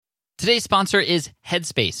Today's sponsor is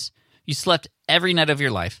Headspace. You slept every night of your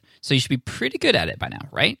life, so you should be pretty good at it by now,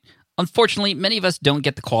 right? Unfortunately, many of us don't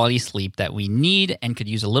get the quality sleep that we need and could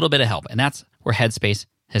use a little bit of help, and that's where Headspace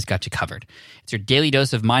has got you covered. It's your daily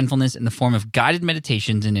dose of mindfulness in the form of guided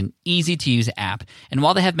meditations in an easy-to-use app. And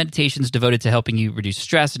while they have meditations devoted to helping you reduce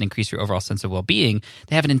stress and increase your overall sense of well-being,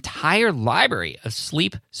 they have an entire library of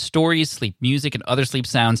sleep stories, sleep music, and other sleep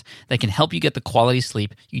sounds that can help you get the quality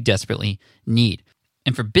sleep you desperately need.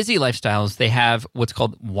 And for busy lifestyles, they have what's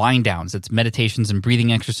called wind downs. It's meditations and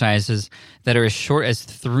breathing exercises that are as short as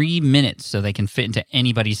 3 minutes, so they can fit into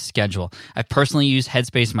anybody's schedule. I've personally used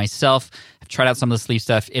Headspace myself. I've tried out some of the sleep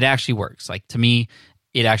stuff. It actually works. Like, to me,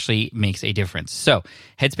 it actually makes a difference. So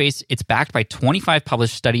Headspace, it's backed by 25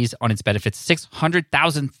 published studies on its benefits,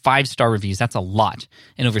 600,000 five-star reviews. That's a lot.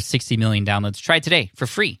 And over 60 million downloads. Try it today for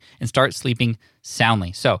free and start sleeping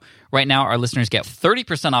soundly. So right now, our listeners get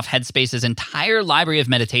 30% off Headspace's entire library of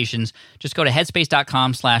meditations. Just go to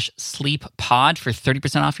headspace.com/sleeppod for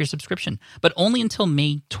 30% off your subscription, but only until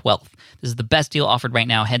May 12th. This is the best deal offered right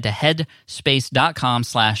now. Head to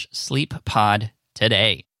headspace.com/sleeppod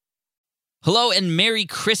today. Hello and Merry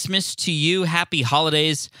Christmas to you. Happy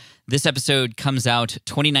holidays. This episode comes out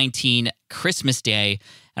 2019 Christmas Day.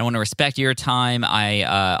 I want to respect your time. I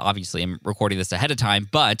obviously am recording this ahead of time,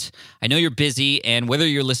 but I know you're busy, and whether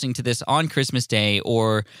you're listening to this on Christmas Day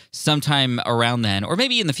or sometime around then, or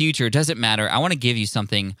maybe in the future, it doesn't matter. I want to give you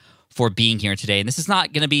something for being here today. And this is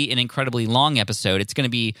not going to be an incredibly long episode. It's going to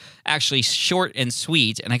be actually short and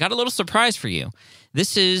sweet, and I got a little surprise for you.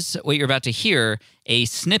 This is what you're about to hear, a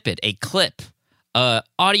snippet, a clip,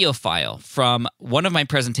 audio file from one of my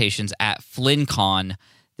presentations at FlynnCon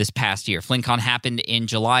this past year. FlynnCon happened in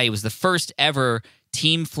July. It was the first ever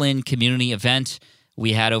Team Flynn community event.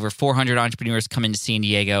 We had over 400 entrepreneurs come into San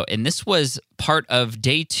Diego, and this was part of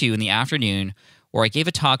day 2 in the afternoon where I gave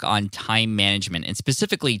a talk on time management, and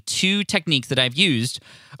specifically 2 techniques that I've used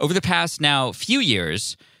over the past now few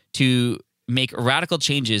years to make radical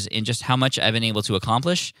changes in just how much I've been able to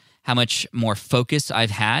accomplish, how much more focus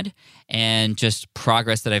I've had, and just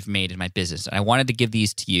progress that I've made in my business. And I wanted to give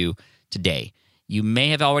these to you today. You may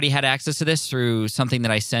have already had access to this through something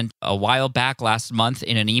that I sent a while back last month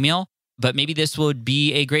in an email, but maybe this would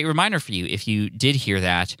be a great reminder for you if you did hear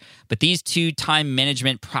that. But these 2 time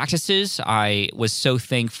management practices, I was so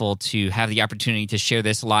thankful to have the opportunity to share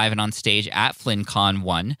this live and on stage at FlynnCon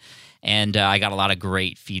 1. And I got a lot of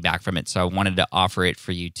great feedback from it, so I wanted to offer it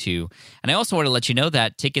for you too. And I also want to let you know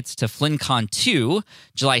that tickets to FlynnCon 2,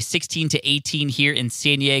 July 16 to 18 here in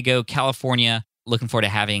San Diego, California. Looking forward to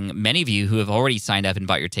having many of you who have already signed up and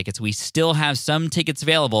bought your tickets. We still have some tickets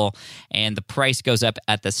available, and the price goes up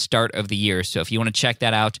at the start of the year. So if you want to check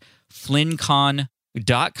that out,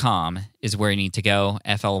 FlynnCon.com is where you need to go,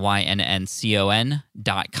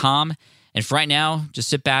 FLYNNCON.com. And for right now, just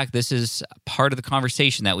sit back. This is part of the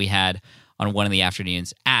conversation that we had on one of the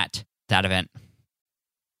afternoons at that event.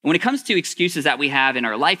 When it comes to excuses that we have in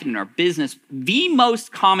our life and in our business, the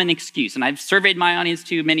most common excuse, and I've surveyed my audience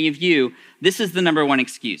too, many of you, this is the number one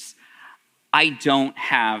excuse. I don't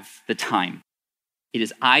have the time. It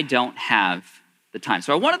is, I don't have the time.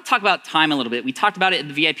 So I want to talk about time a little bit. We talked about it at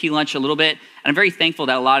the VIP lunch a little bit, and I'm very thankful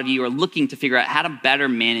that a lot of you are looking to figure out how to better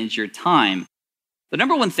manage your time. The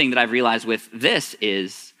number one thing that I've realized with this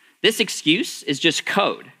is this excuse is just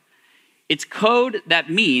code. It's code that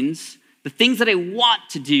means the things that I want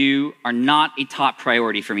to do are not a top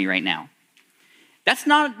priority for me right now. That's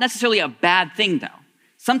not necessarily a bad thing, though.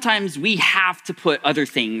 Sometimes we have to put other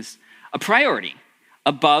things a priority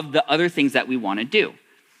above the other things that we want to do.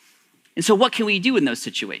 And so what can we do in those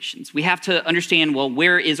situations? We have to understand, well,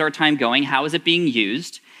 where is our time going? How is it being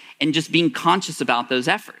used? And just being conscious about those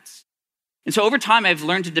efforts. And so over time, I've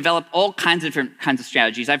learned to develop all kinds of different kinds of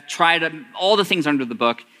strategies. I've tried all the things under the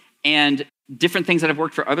book, and different things that have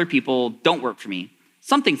worked for other people don't work for me.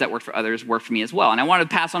 Some things that work for others work for me as well. And I want to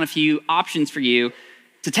pass on a few options for you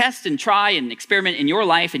to test and try and experiment in your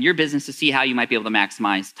life and your business to see how you might be able to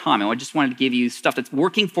maximize time. And I just wanted to give you stuff that's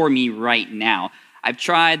working for me right now. I've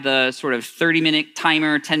tried the sort of 30-minute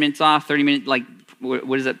timer, 10 minutes off, 30-minute, like,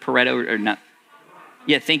 what is it, Pareto or not?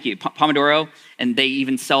 Yeah, thank you. Pomodoro. And they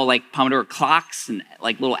even sell like Pomodoro clocks and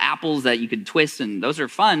like little apples that you could twist. And those are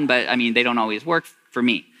fun, but I mean, they don't always work for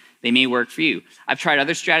me. They may work for you. I've tried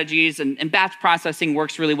other strategies, and batch processing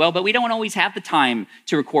works really well, but we don't always have the time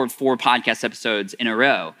to record 4 podcast episodes in a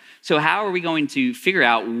row. So how are we going to figure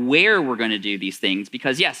out where we're going to do these things?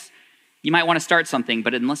 Because yes, you might want to start something,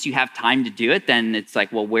 but unless you have time to do it, then it's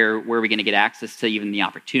like, well, where are we going to get access to even the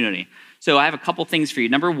opportunity? So I have a couple things for you.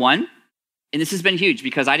 Number one, and this has been huge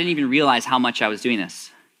because I didn't even realize how much I was doing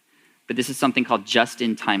this. but this is something called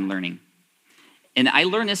just-in-time learning. And I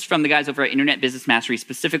learned this from the guys over at Internet Business Mastery,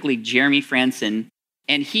 specifically Jeremy Franson.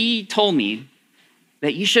 And he told me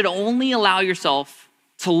that you should only allow yourself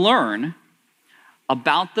to learn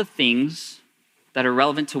about the things that are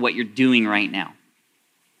relevant to what you're doing right now.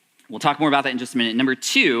 We'll talk more about that in just a minute. Number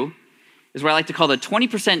 2 is what I like to call the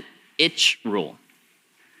 20% itch rule.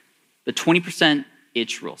 The 20%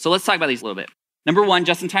 itch rule. So let's talk about these a little bit. Number 1,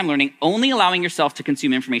 just-in-time learning, only allowing yourself to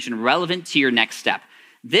consume information relevant to your next step.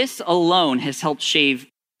 This alone has helped shave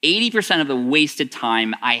 80% of the wasted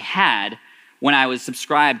time I had when I was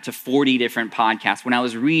subscribed to 40 different podcasts, when I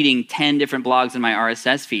was reading 10 different blogs in my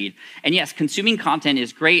RSS feed. And yes, consuming content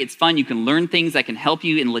is great. It's fun. You can learn things that can help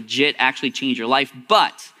you and legit actually change your life.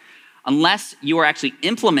 But unless you are actually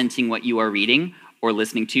implementing what you are reading or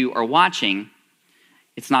listening to or watching,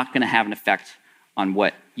 it's not going to have an effect on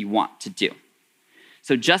what you want to do.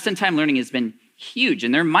 So just-in-time learning has been huge,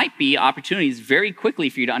 and there might be opportunities very quickly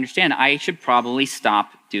for you to understand, I should probably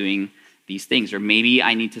stop doing these things, or maybe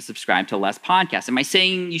I need to subscribe to less podcasts. Am I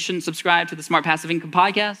saying you shouldn't subscribe to the Smart Passive Income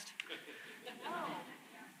podcast?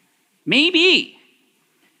 Maybe.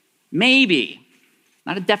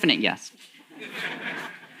 Not a definite yes,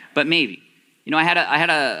 but maybe. You know, I had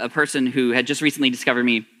a person who had just recently discovered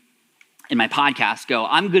me in my podcast go,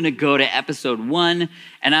 I'm going to go to episode 1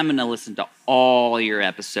 and I'm going to listen to all your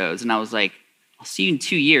episodes. And I was like, I'll see you in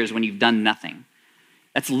 2 years when you've done nothing.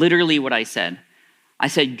 That's literally what I said. I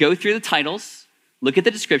said, go through the titles, look at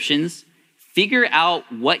the descriptions, figure out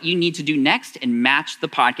what you need to do next and match the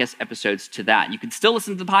podcast episodes to that. You can still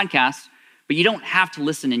listen to the podcast, but you don't have to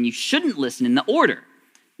listen, and you shouldn't listen in the order.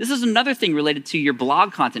 This is another thing related to your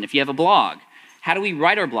blog content. If you have a blog, how do we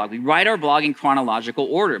write our blog? We write our blog in chronological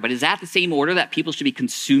order, but is that the same order that people should be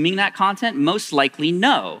consuming that content? Most likely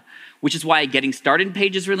no, which is why a getting started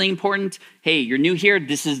page is really important. Hey, you're new here.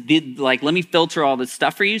 This is let me filter all this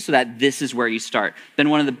stuff for you so that this is where you start. Then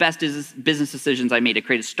one of the best business decisions I made to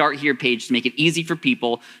create a start here page to make it easy for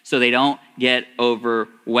people so they don't get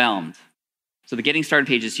overwhelmed. So the getting started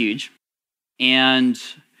page is huge. And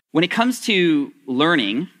when it comes to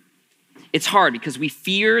learning, it's hard because we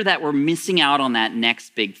fear that we're missing out on that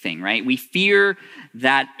next big thing, right? We fear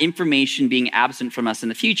that information being absent from us in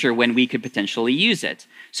the future when we could potentially use it.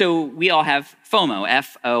 So we all have FOMO,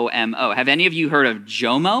 F-O-M-O. Have any of you heard of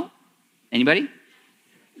JOMO? Anybody?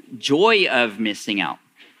 Joy of missing out,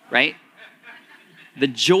 right? The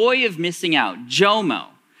joy of missing out, JOMO,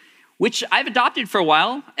 which I've adopted for a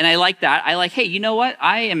while, and I like that. I like, hey, you know what?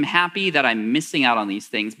 I am happy that I'm missing out on these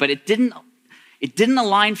things, but it didn't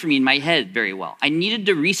align for me in my head very well. I needed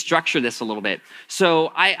to restructure this a little bit.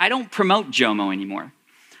 So I don't promote JOMO anymore.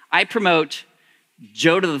 I promote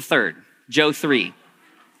Joe to the third, Joe 3.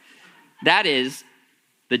 That is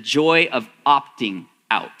the joy of opting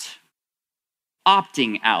out.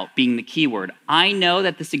 Opting out being the key word. I know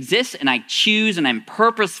that this exists and I choose and I'm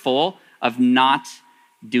purposeful of not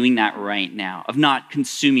doing that right now, of not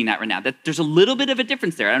consuming that right now. That there's a little bit of a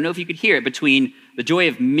difference there. I don't know if you could hear it between the joy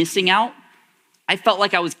of missing out. I felt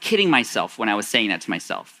like I was kidding myself when I was saying that to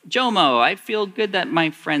myself. JOMO, I feel good that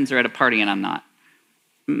my friends are at a party and I'm not.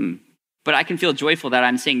 But I can feel joyful that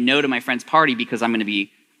I'm saying no to my friend's party because I'm going to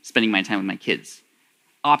be spending my time with my kids.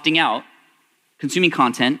 Opting out, consuming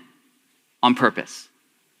content on purpose.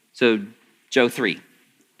 So Joe 3,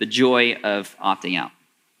 the joy of opting out.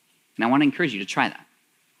 And I want to encourage you to try that.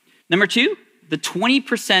 Number 2, the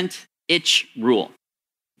 20% itch rule.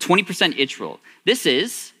 20% itch rule. This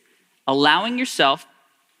is allowing yourself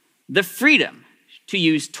the freedom to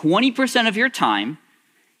use 20% of your time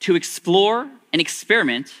to explore and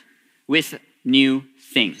experiment with new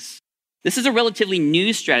things. This is a relatively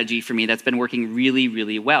new strategy for me that's been working really,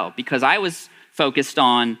 really well because I was focused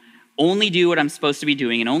on only do what I'm supposed to be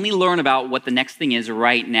doing and only learn about what the next thing is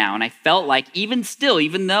right now. And I felt like even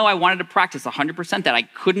though I wanted to practice 100%, that I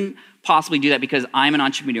couldn't possibly do that because I'm an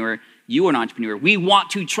entrepreneur, you are an entrepreneur. We want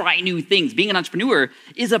to try new things. Being an entrepreneur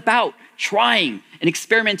is about trying and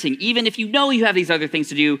experimenting. Even if you know you have these other things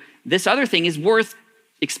to do, this other thing is worth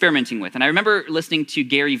experimenting with. And I remember listening to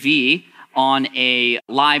Gary Vee on a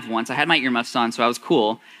live once. I had my earmuffs on, so I was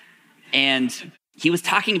cool. And he was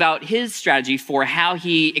talking about his strategy for how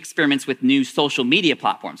he experiments with new social media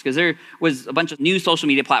platforms. Because there was a bunch of new social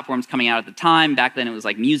media platforms coming out at the time. Back then it was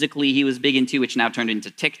like Musical.ly he was big into, which now turned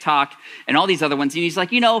into TikTok and all these other ones. And he's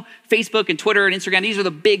like, Facebook and Twitter and Instagram, these are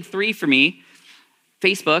the big 3 for me.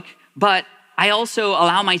 Facebook, but I also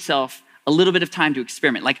allow myself a little bit of time to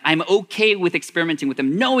experiment. Like I'm okay with experimenting with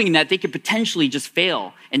them, knowing that they could potentially just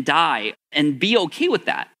fail and die and be okay with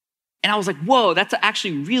that. And I was like, whoa, that's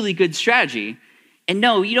actually really good strategy. And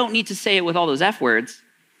no, you don't need to say it with all those F words,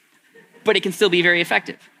 but it can still be very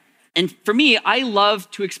effective. And for me, I love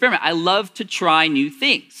to experiment. I love to try new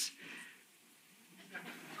things.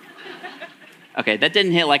 Okay, that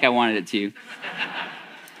didn't hit like I wanted it to.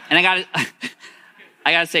 And I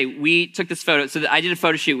gotta say, we took this photo. So I did a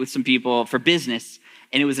photo shoot with some people for business,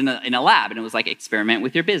 and it was in a lab, and it was like experiment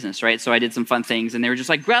with your business, right? So I did some fun things, and they were just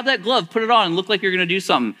like, grab that glove, put it on, and look like you're gonna do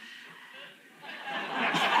something.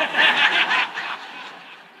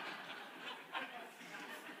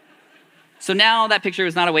 So now that picture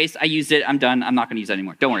is not a waste. I used it. I'm done. I'm not going to use it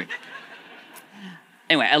anymore. Don't worry.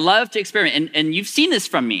 Anyway, I love to experiment. And you've seen this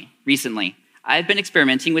from me recently. I've been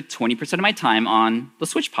experimenting with 20% of my time on the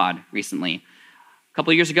SwitchPod recently. A couple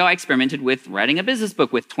of years ago, I experimented with writing a business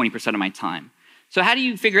book with 20% of my time. So how do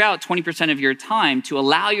you figure out 20% of your time to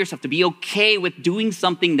allow yourself to be okay with doing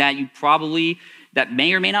something that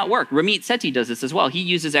may or may not work? Ramit Sethi does this as well. He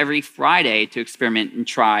uses every Friday to experiment and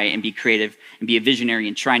try and be creative and be a visionary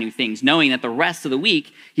and try new things, knowing that the rest of the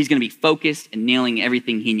week, he's going to be focused and nailing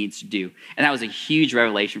everything he needs to do. And that was a huge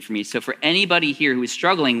revelation for me. So for anybody here who is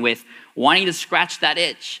struggling with wanting to scratch that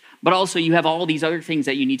itch, but also you have all these other things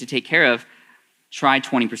that you need to take care of, try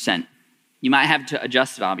 20%. You might have to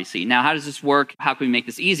adjust it, obviously. Now, how does this work? How can we make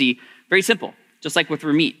this easy? Very simple, just like with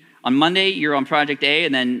Ramit. On Monday, you're on project A,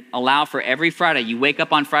 and then allow for every Friday. You wake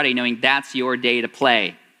up on Friday knowing that's your day to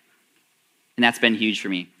play. And that's been huge for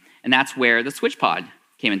me. And that's where the SwitchPod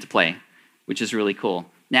came into play, which is really cool.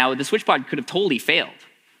 Now, the SwitchPod could have totally failed.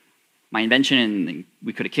 My invention, and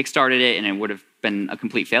we could have kickstarted it, and it would have been a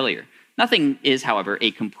complete failure. Nothing is, however,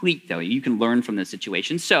 a complete failure. You can learn from the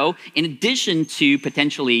situation. So in addition to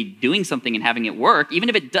potentially doing something and having it work, even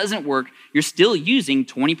if it doesn't work, you're still using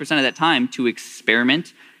 20% of that time to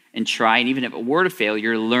experiment and try. And even if it were to fail,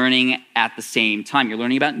 you're learning at the same time. You're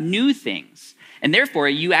learning about new things. And therefore,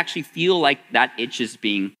 you actually feel like that itch is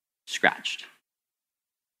being scratched.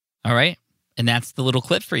 All right. And that's the little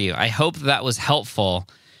clip for you. I hope that was helpful.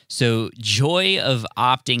 So joy of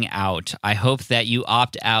opting out. I hope that you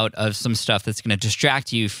opt out of some stuff that's going to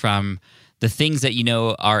distract you from the things that you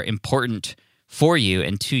know are important for you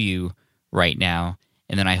and to you right now.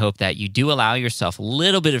 And then I hope that you do allow yourself a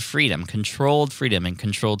little bit of freedom and controlled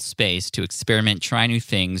space to experiment, try new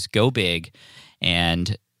things, go big.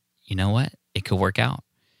 And you know what? It could work out.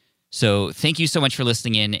 So thank you so much for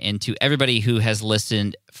listening in. And to everybody who has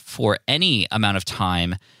listened for any amount of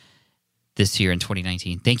time this year in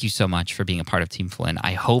 2019, thank you so much for being a part of Team Flynn.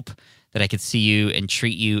 I hope that I could see you and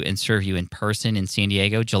treat you and serve you in person in San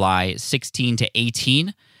Diego, July 16 to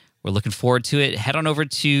 18. We're looking forward to it. Head on over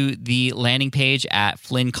to the landing page at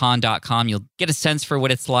flynncon.com. You'll get a sense for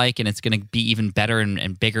what it's like, and it's going to be even better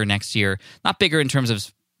and bigger next year. Not bigger in terms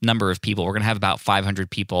of number of people. We're going to have about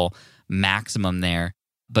 500 people maximum there,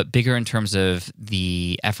 but bigger in terms of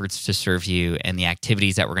the efforts to serve you and the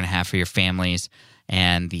activities that we're going to have for your families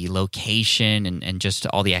and the location and just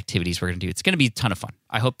all the activities we're going to do. It's going to be a ton of fun.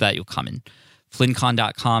 I hope that you'll come in.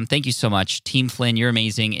 flynncon.com. Thank you so much. Team Flynn, you're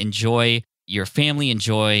amazing. Enjoy your family,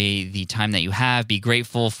 enjoy the time that you have. Be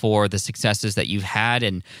grateful for the successes that you've had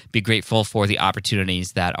and be grateful for the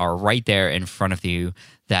opportunities that are right there in front of you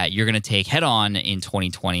that you're going to take head on in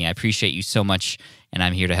 2020. I appreciate you so much, and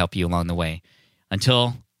I'm here to help you along the way.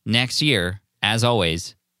 Until next year, as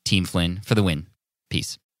always, Team Flynn for the win.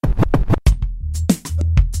 Peace.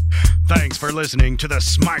 Thanks for listening to the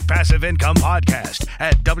Smart Passive Income Podcast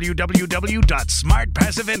at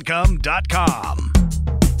www.smartpassiveincome.com.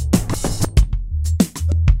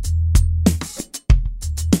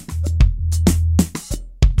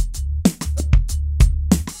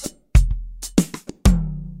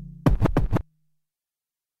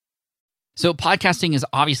 So podcasting is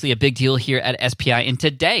obviously a big deal here at SPI, and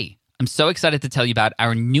today I'm so excited to tell you about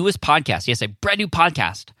our newest podcast. Yes, a brand new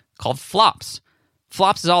podcast called Flops.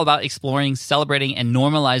 Flops is all about exploring, celebrating, and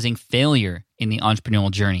normalizing failure in the entrepreneurial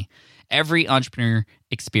journey. Every entrepreneur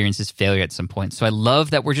experiences failure at some point, so I love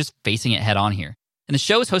that we're just facing it head on here. And the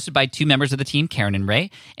show is hosted by two members of the team, Karen and Ray,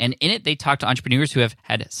 and in it they talk to entrepreneurs who have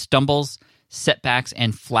had stumbles, setbacks,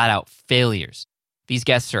 and flat-out failures. These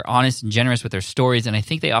guests are honest and generous with their stories, and I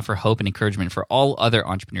think they offer hope and encouragement for all other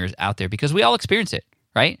entrepreneurs out there because we all experience it,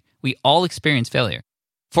 right? We all experience failure.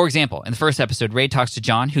 For example, in the first episode, Ray talks to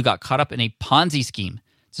John, who got caught up in a Ponzi scheme.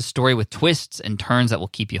 It's a story with twists and turns that will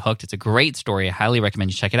keep you hooked. It's a great story. I highly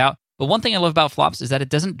recommend you check it out. But one thing I love about Flops is that it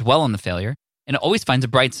doesn't dwell on the failure, and it always finds a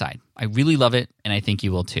bright side. I really love it, and I think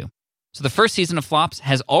you will too. So the first season of Flops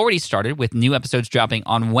has already started with new episodes dropping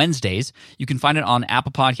on Wednesdays. You can find it on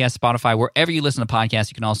Apple Podcasts, Spotify, wherever you listen to podcasts.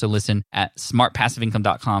 You can also listen at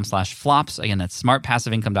smartpassiveincome.com/flops. Again, that's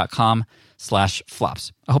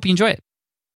smartpassiveincome.com/flops. I hope you enjoy it.